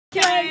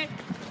Bye!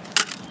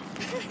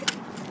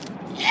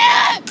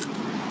 Yeah!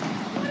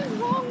 What is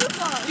wrong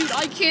with us? Dude,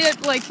 I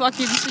can't, like,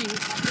 fucking see.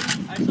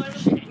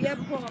 We have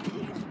a problem.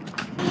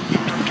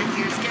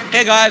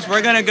 Hey guys,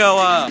 we're gonna go,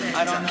 I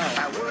don't know.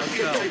 Let's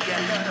go.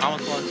 I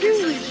almost lost.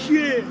 Holy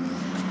shit!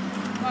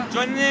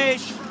 Join the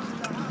Nation!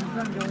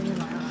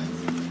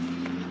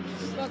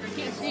 Fuck, I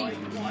can't see.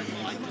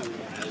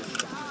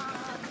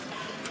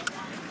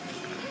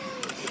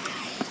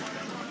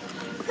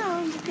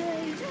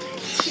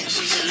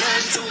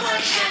 Learn to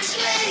work and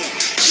play,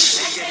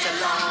 and get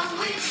along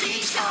with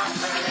each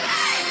other.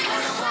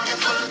 What a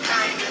wonderful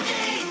kind of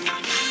day.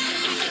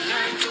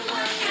 Learn to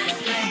work and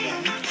play,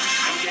 and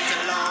get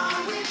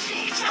along with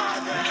each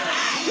other.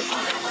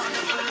 What a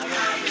wonderful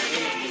kind of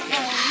day.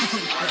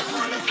 What a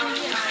wonderful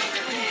kind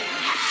of day.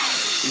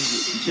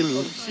 Jimmy.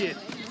 Oh shit.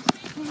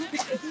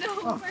 No,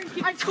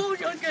 I told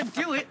you I was gonna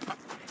do it.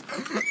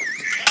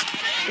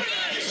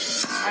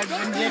 I've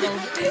been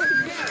diddled.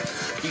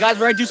 You guys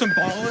ready to do some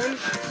balling?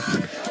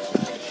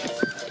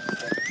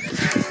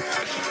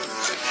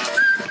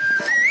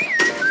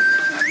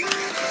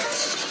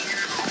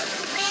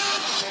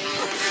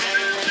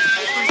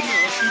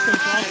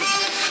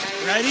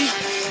 Ready?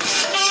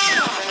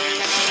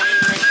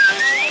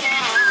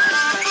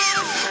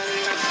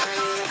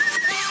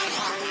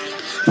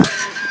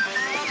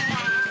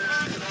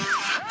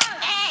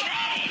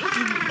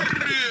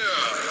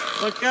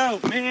 Look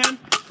out, man.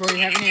 Corey,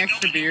 you have any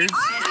extra beards?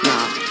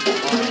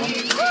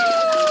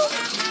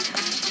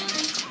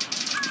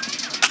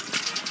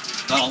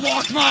 Gonna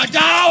walk my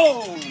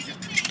dog!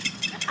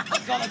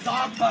 Let's go to the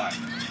dog park.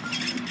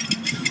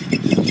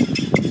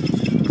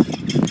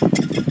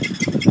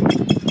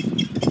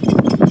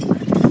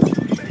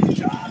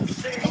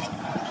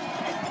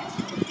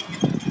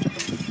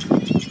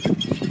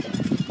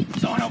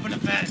 Someone open the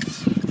fence.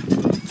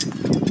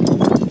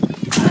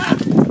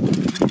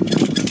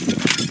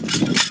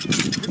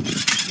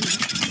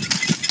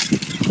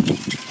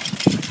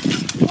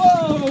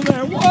 Whoa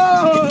there,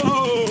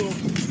 whoa!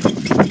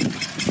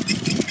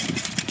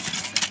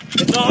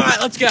 It's alright,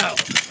 let's go.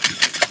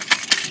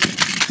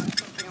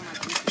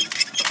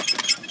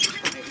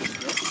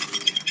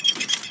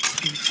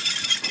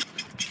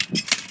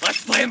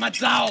 Let's play my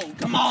dog.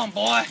 Come on,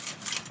 boy.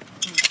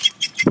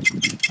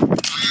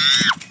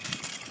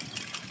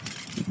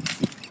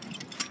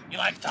 You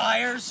like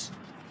tires?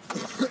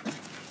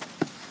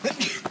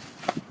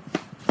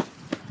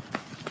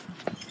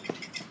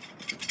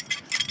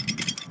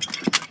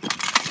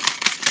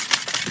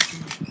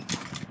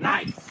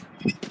 Nice.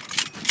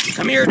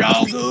 Come here,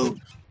 doggo.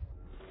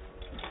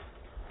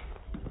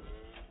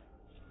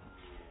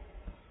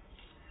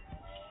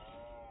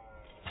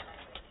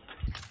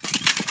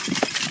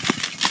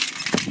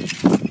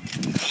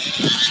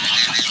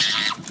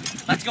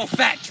 Let's go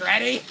fetch,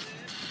 ready?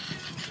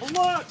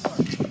 Look!